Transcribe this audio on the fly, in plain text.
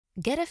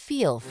Get a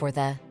feel for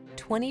the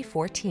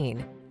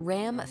 2014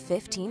 Ram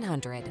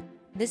 1500.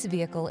 This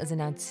vehicle is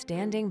an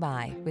outstanding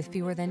buy with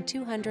fewer than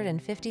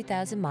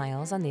 250,000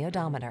 miles on the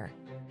odometer.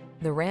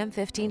 The Ram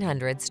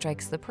 1500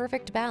 strikes the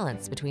perfect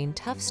balance between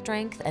tough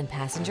strength and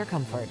passenger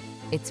comfort.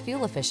 Its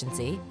fuel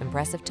efficiency,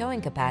 impressive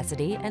towing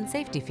capacity, and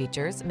safety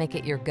features make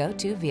it your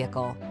go-to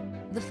vehicle.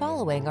 The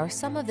following are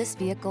some of this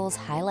vehicle's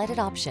highlighted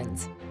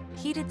options: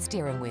 heated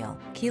steering wheel,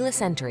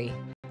 keyless entry,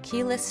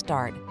 keyless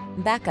start,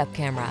 backup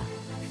camera,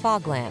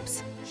 fog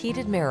lamps,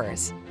 heated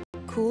mirrors,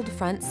 cooled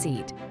front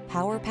seat,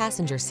 power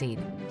passenger seat,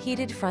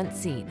 heated front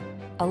seat,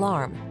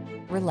 alarm.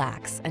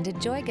 Relax and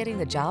enjoy getting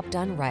the job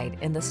done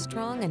right in the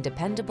strong and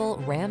dependable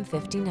Ram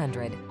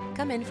 1500.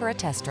 Come in for a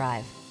test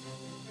drive.